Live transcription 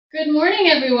Good morning,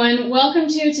 everyone. Welcome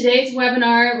to today's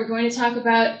webinar. We're going to talk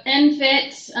about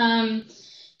ENFit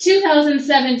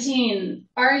 2017.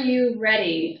 Are you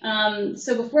ready?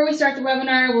 So before we start the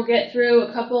webinar, we'll get through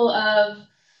a couple of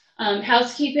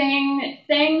housekeeping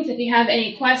things. If you have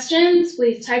any questions,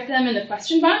 please type them in the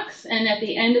question box, and at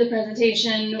the end of the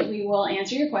presentation, we will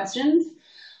answer your questions.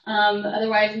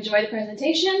 Otherwise, enjoy the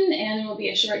presentation, and there will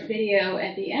be a short video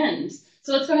at the end.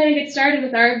 So let's go ahead and get started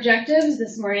with our objectives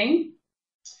this morning.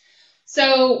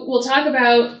 So we'll talk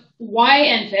about why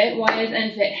ENFit, why is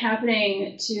ENFit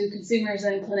happening to consumers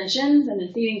and clinicians and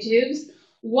in feeding tubes?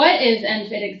 What is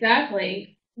ENFit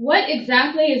exactly? What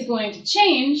exactly is going to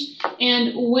change,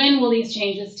 and when will these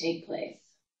changes take place?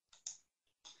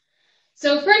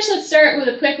 So first, let's start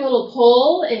with a quick little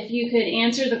poll. If you could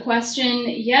answer the question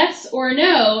yes or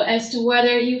no as to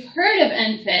whether you've heard of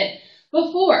ENFit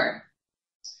before.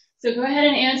 So go ahead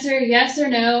and answer yes or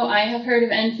no. I have heard of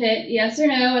ENFit, yes or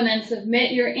no, and then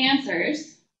submit your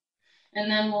answers. And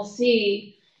then we'll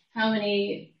see how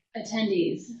many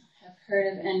attendees have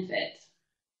heard of ENFit.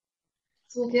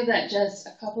 So we'll give that just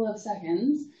a couple of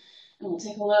seconds, and we'll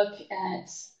take a look at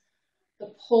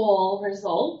the poll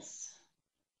results.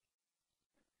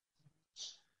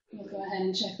 We'll go ahead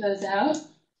and check those out.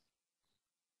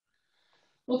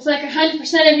 Looks like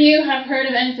 100% of you have heard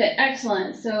of ENFit.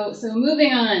 Excellent. So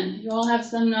moving on, you all have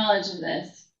some knowledge of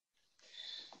this.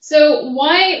 So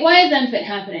why is ENFit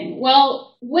happening?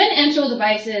 Well, when enteral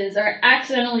devices are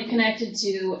accidentally connected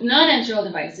to non-enteral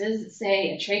devices, say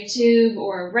a trach tube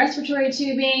or respiratory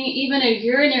tubing, even a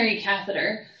urinary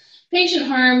catheter, patient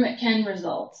harm can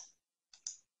result.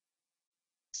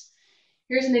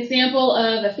 Here's an example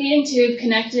of a feeding tube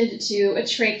connected to a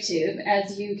trach tube.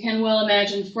 As you can well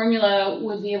imagine, formula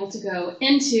would be able to go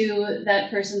into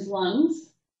that person's lungs.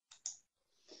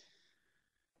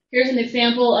 Here's an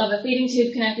example of a feeding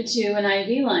tube connected to an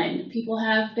IV line. People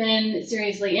have been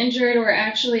seriously injured, or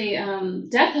actually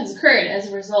death has occurred as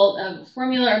a result of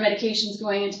formula or medications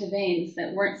going into the veins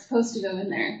that weren't supposed to go in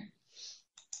there.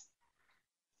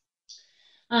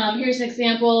 Here's an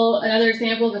example, another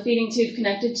example of a feeding tube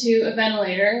connected to a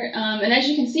ventilator. And as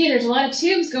you can see, there's a lot of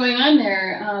tubes going on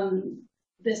there.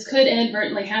 This could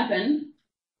inadvertently happen.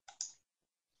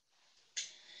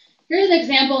 Here's an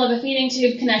example of a feeding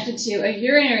tube connected to a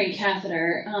urinary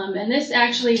catheter. And this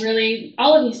actually really,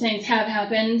 all of these things have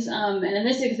happened. And in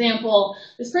this example,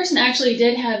 this person actually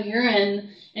did have urine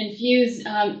infused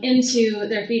into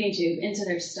their feeding tube, into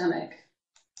their stomach.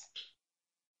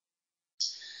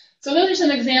 So those are some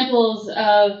examples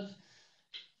of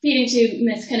feeding tube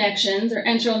misconnections or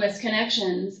enteral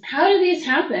misconnections. How do these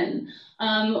happen?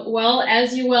 Well,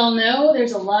 as you well know,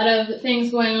 there's a lot of things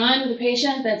going on with a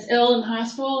patient that's ill in the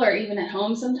hospital or even at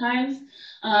home sometimes.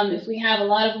 If we have a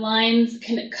lot of lines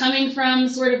coming from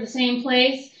sort of the same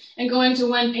place and going to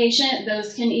one patient,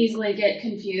 those can easily get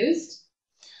confused.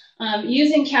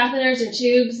 Using catheters or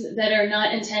tubes that are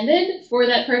not intended for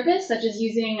that purpose, such as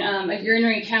using a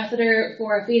urinary catheter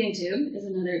for a feeding tube, is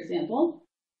another example.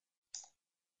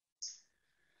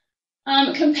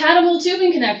 Compatible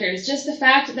tubing connectors. Just the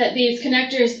fact that these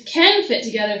connectors can fit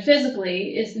together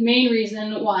physically is the main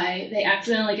reason why they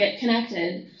accidentally get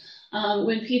connected.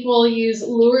 When people use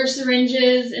lure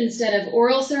syringes instead of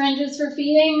oral syringes for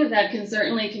feeding, that can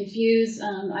certainly confuse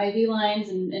IV lines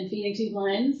and feeding tube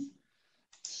lines.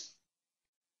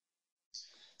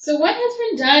 So what has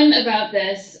been done about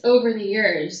this over the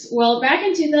years? Well, back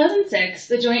in 2006,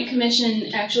 the Joint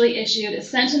Commission actually issued a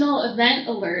Sentinel event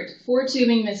alert for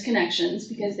tubing misconnections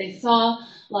because they saw a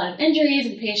lot of injuries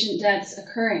and patient deaths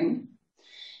occurring.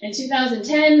 In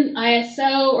 2010,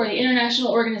 ISO, or the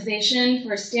International Organization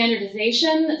for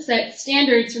Standardization, set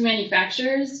standards for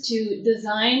manufacturers to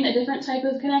design a different type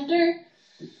of connector.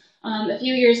 A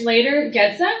few years later,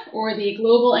 GEDSA, or the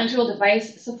Global Enteral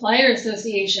Device Supplier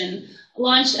Association,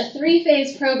 launched a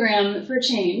three-phase program for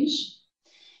change.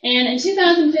 And in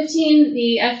 2015,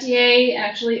 the FDA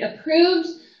actually approved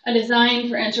a design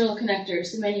for enteral connectors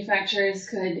so manufacturers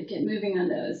could get moving on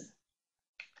those.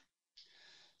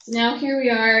 So now here we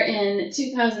are in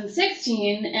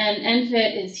 2016, and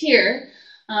ENFit is here.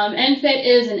 ENFit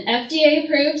is an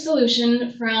FDA-approved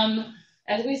solution from,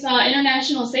 as we saw,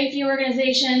 international safety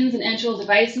organizations and enteral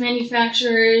device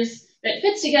manufacturers that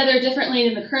fits together differently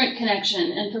than the current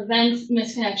connection and prevents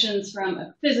misconnections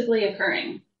from physically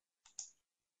occurring.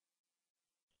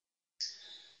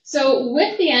 So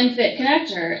with the ENFit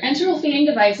connector, enteral feeding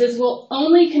devices will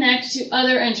only connect to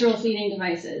other enteral feeding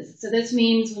devices. So this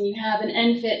means when you have an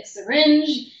ENFit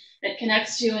syringe that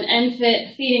connects to an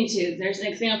ENFit feeding tube, there's an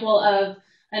example of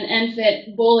an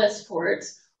ENFit bolus port,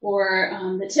 or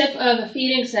the tip of a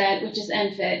feeding set, which is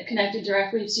ENFit, connected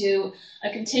directly to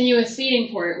a continuous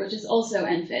feeding port, which is also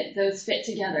ENFit. Those fit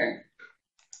together.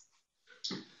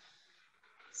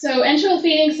 So enteral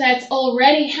feeding sets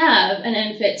already have an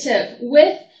ENFit tip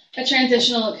with a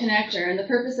transitional connector, and the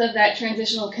purpose of that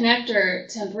transitional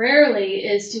connector temporarily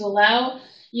is to allow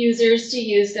users to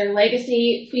use their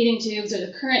legacy feeding tubes or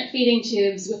the current feeding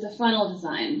tubes with the funnel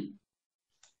design.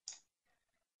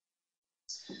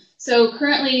 So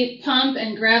currently, pump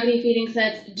and gravity feeding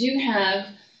sets do have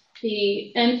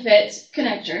the ENFit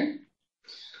connector.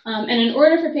 And in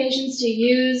order for patients to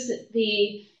use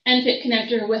the ENFit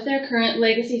connector with their current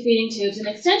legacy feeding tubes and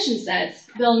extension sets,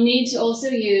 they'll need to also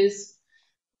use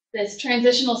this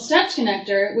transitional stepped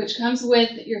connector, which comes with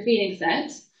your feeding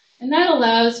set. And that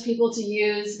allows people to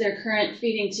use their current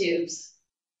feeding tubes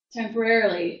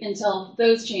temporarily until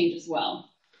those change as well.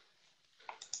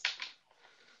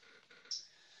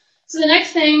 So the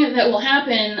next thing that will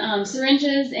happen,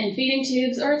 syringes and feeding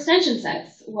tubes or extension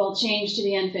sets will change to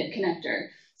the ENFit connector.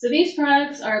 So these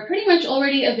products are pretty much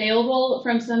already available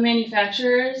from some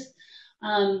manufacturers.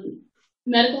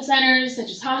 Medical centers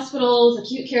such as hospitals,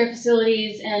 acute care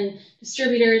facilities, and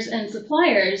distributors and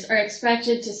suppliers are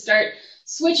expected to start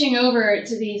switching over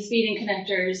to these feeding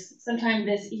connectors sometime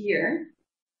this year.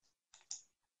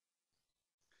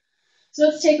 So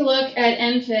let's take a look at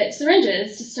ENFit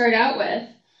syringes to start out with.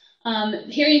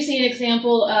 Here you see an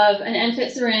example of an ENFit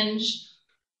syringe.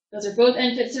 Those are both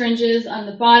ENFit syringes. On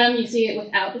the bottom, you see it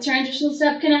without the transitional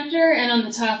step connector, and on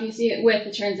the top, you see it with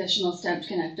the transitional stepped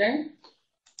connector.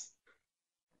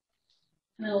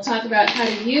 And then we'll talk about how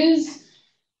to use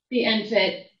the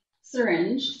ENFit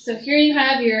syringe. So here you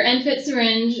have your ENFit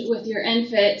syringe with your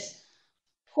ENFit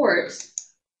port.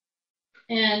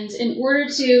 And in order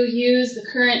to use the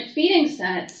current feeding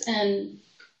sets and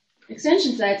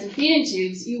extension sets and feeding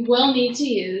tubes, you will need to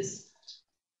use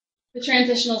the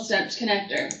transitional stepped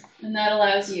connector, and that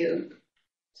allows you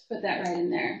to put that right in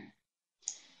there.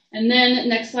 And then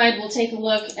next slide, we'll take a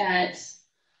look at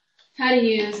how to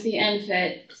use the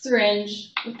ENFit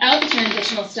syringe without the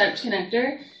transitional stepped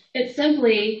connector. It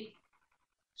simply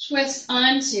twists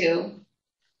onto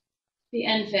the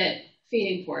ENFit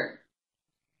feeding port.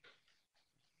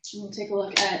 And we'll take a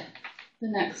look at the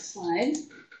next slide.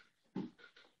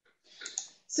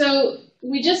 So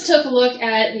we just took a look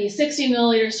at the 60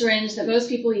 milliliter syringe that most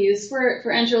people use for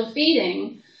enteral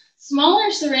feeding.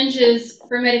 Smaller syringes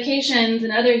for medications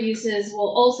and other uses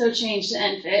will also change to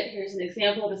ENFit. Here's an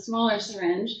example of a smaller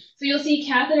syringe. So you'll see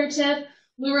catheter tip,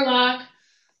 luer lock,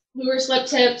 luer slip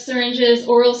tip syringes,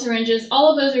 oral syringes.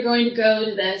 All of those are going to go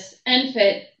to this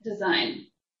ENFit design.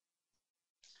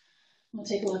 We'll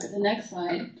take a look at the next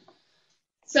slide.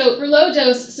 So for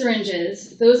low-dose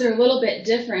syringes, those are a little bit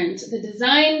different. The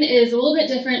design is a little bit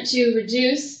different to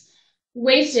reduce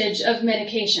wastage of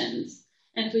medications.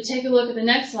 And if we take a look at the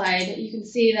next slide, you can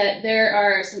see that there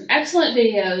are some excellent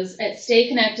videos at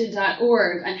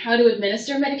stayconnected.org on how to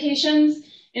administer medications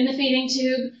in the feeding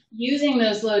tube using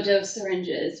those low-dose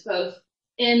syringes, both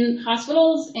in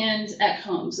hospitals and at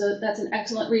home. So that's an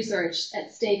excellent resource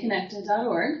at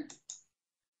stayconnected.org.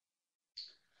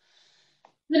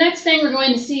 The next thing we're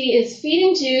going to see is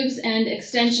feeding tubes and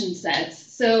extension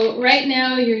sets. So right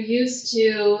now you're used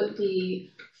to the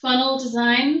funnel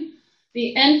design.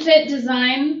 The ENFit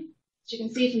design, which you can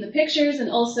see from the pictures and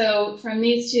also from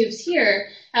these tubes here,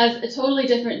 has a totally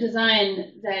different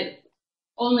design that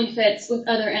only fits with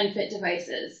other ENFit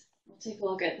devices. We'll take a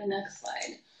look at the next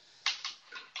slide.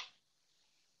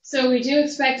 So we do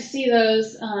expect to see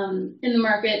those in the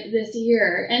market this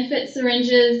year. ENFit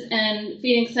syringes and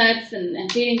feeding sets and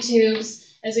feeding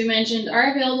tubes, as we mentioned,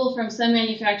 are available from some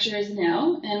manufacturers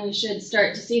now, and we should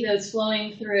start to see those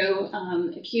flowing through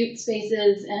acute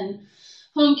spaces and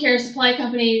home care supply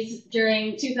companies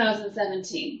during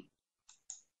 2017.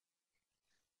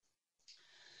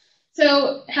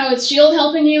 So how is Shield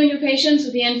helping you and your patients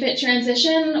with the ENFit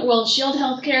transition? Well, Shield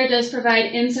Healthcare does provide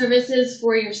in-services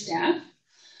for your staff.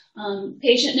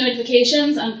 Patient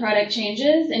notifications on product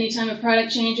changes. Anytime a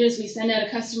product changes, we send out a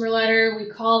customer letter. We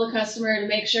call the customer to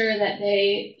make sure that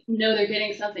they know they're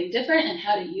getting something different and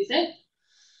how to use it.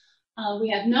 We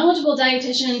have knowledgeable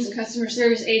dietitians and customer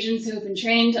service agents who have been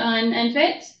trained on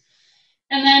ENFit.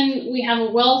 And then we have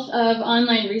a wealth of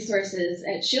online resources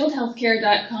at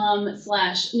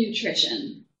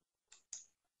shieldhealthcare.com/nutrition.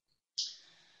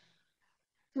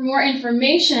 For more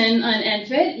information on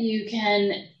ENFit, you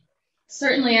can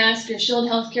certainly ask your Shield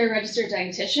Healthcare registered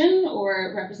dietitian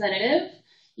or representative.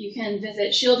 You can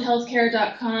visit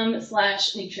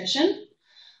shieldhealthcare.com/nutrition.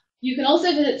 You can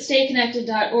also visit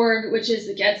stayconnected.org, which is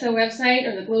the GETSO website,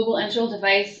 or the Global Enteral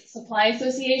Device Supply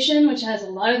Association, which has a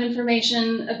lot of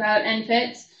information about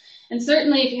ENFit. And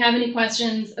certainly, if you have any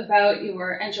questions about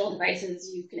your enteral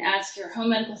devices, you can ask your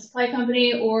home medical supply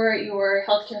company or your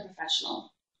healthcare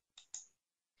professional.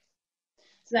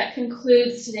 So that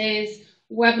concludes today's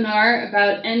webinar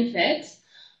about ENFit.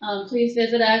 Please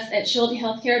visit us at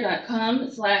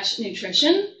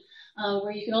schultehealthcare.com/nutrition,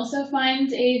 where you can also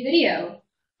find a video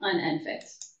on ENFit.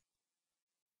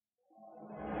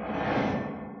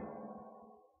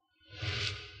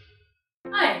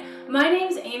 Hi, my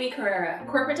name's Amy Carrera,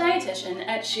 Corporate Dietitian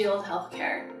at Shield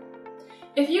Healthcare.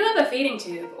 If you have a feeding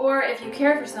tube, or if you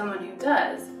care for someone who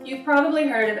does, you've probably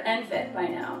heard of ENFit by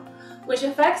now, which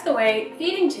affects the way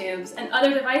feeding tubes and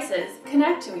other devices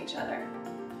connect to each other.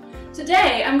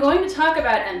 Today, I'm going to talk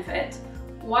about ENFit,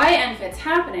 why ENFit's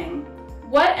happening,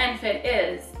 what ENFit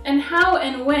is, and how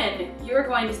and when you're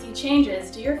going to see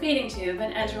changes to your feeding tube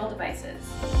and enteral devices.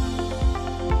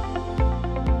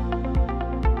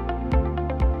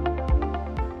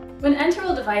 When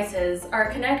enteral devices are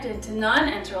connected to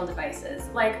non-enteral devices,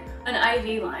 like an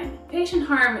IV line, patient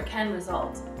harm can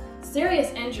result.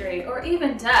 Serious injury or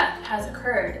even death has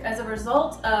occurred as a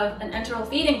result of an enteral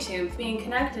feeding tube being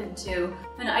connected to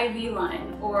an IV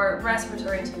line or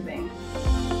respiratory tubing.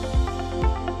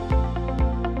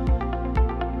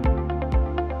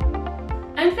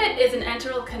 ENFit is an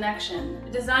enteral connection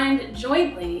designed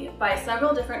jointly by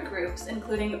several different groups,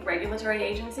 including regulatory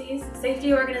agencies,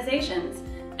 safety organizations,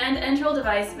 and enteral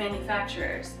device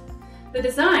manufacturers. The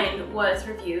design was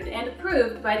reviewed and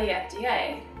approved by the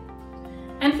FDA.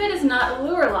 ENFit is not a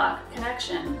lure lock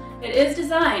connection. It is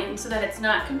designed so that it's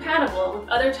not compatible with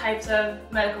other types of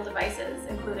medical devices,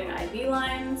 including IV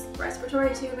lines,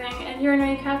 respiratory tubing, and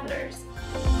urinary catheters.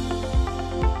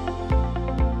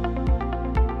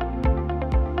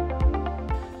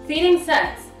 Feeding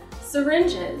sets,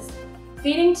 syringes,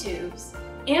 feeding tubes,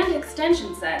 and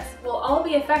extension sets will all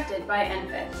be affected by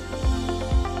ENFit.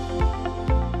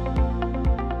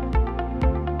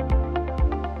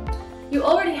 You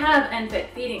already have ENFit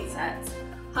feeding sets.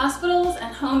 Hospitals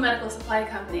and home medical supply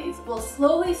companies will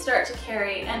slowly start to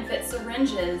carry ENFit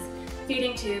syringes,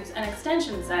 feeding tubes, and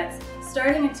extension sets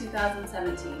starting in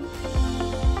 2017.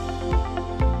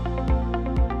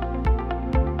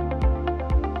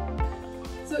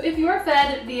 So if you're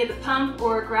fed via the pump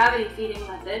or gravity feeding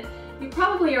method, you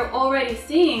probably are already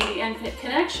seeing the ENFit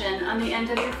connection on the end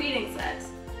of your feeding set.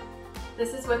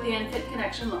 This is what the ENFit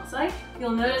connection looks like.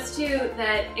 You'll notice too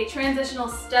that a transitional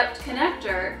stepped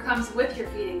connector comes with your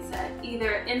feeding set,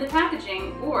 either in the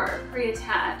packaging or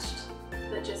pre-attached,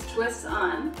 that just twists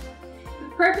on. The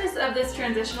purpose of this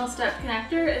transitional stepped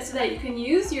connector is so that you can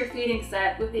use your feeding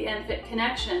set with the ENFit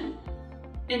connection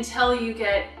until you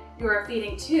get your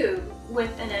feeding tube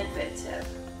with an ENFit tip.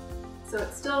 So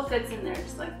it still fits in there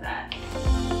just like that.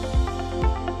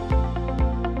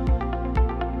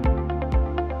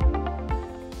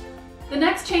 The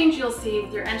next change you'll see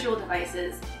with your enteral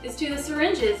devices is to the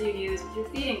syringes you use with your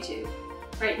feeding tube.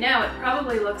 Right now it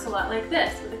probably looks a lot like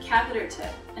this with a catheter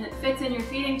tip, and it fits in your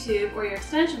feeding tube or your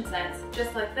extension sets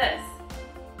just like this.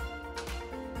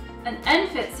 An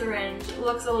ENFit syringe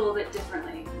looks a little bit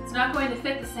differently. It's not going to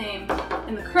fit the same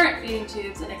in the current feeding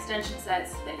tubes and extension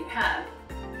sets that you have.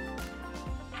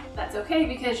 That's okay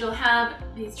because you'll have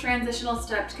these transitional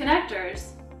stepped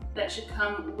connectors that should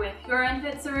come with your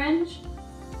ENFit syringe.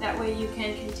 That way you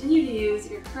can continue to use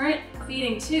your current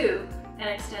feeding tube and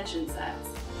extension sets.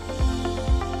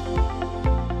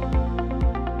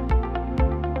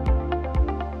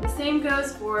 The same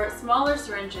goes for smaller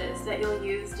syringes that you'll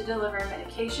use to deliver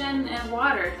medication and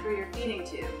water through your feeding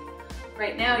tube.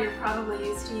 Right now you're probably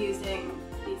used to using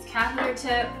these catheter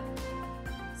tip,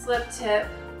 slip tip,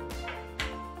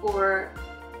 or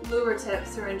lure tip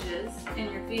syringes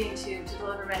in your feeding tube to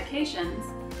deliver medications.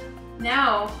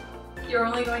 Now you're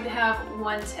only going to have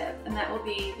one tip, and that will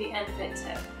be the ENFit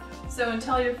tip. So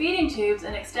until your feeding tubes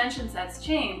and extension sets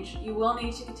change, you will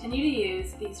need to continue to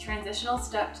use these transitional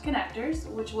stepped connectors,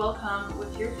 which will come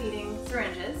with your feeding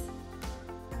syringes.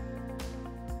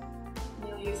 And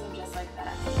you'll use them just like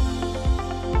that.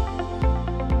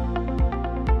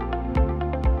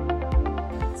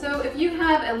 So if you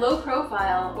have a low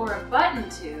profile or a button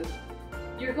tube,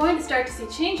 you're going to start to see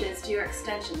changes to your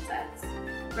extension sets.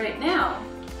 Right now,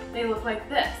 they look like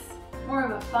this, more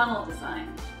of a funnel design.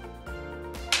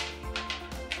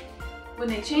 When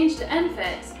they change to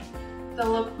ENFit, they'll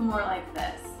look more like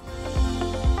this.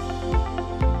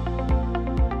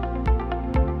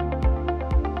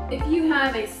 If you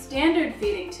have a standard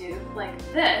feeding tube like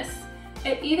this,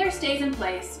 It either stays in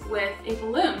place with a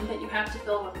balloon that you have to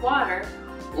fill with water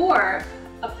or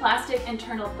a plastic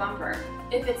internal bumper.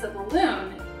 If it's a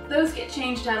balloon, those get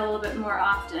changed out a little bit more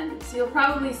often, so you'll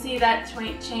probably see that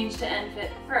joint change to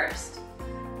ENFit first.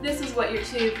 This is what your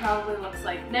tube probably looks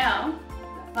like now,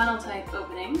 the funnel type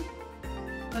opening.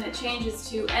 When it changes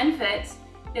to ENFit,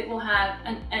 it will have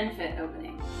an ENFit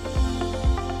opening.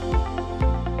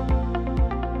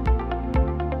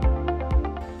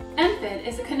 ENFit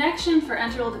is a connection for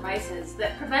enteral devices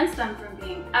that prevents them from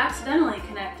being accidentally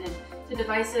connected to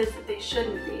devices that they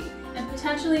shouldn't be and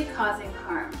potentially causing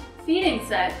harm. Feeding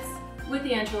sets with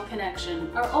the enteral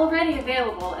connection are already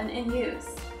available and in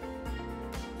use.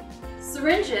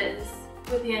 Syringes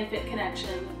with the ENFit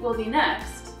connection will be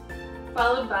next,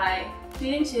 followed by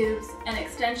feeding tubes and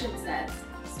extension sets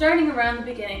starting around the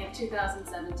beginning of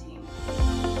 2017.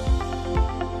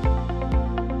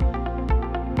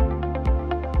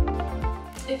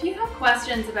 If you have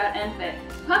questions about ENFit,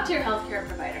 talk to your healthcare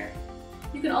provider.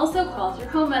 You can also call your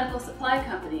home medical supply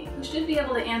company, who should be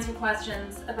able to answer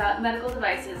questions about medical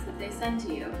devices that they send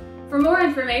to you. For more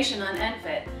information on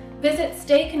ENFit, visit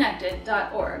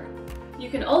stayconnected.org. You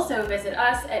can also visit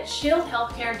us at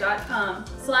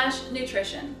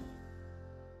shieldhealthcare.com/nutrition.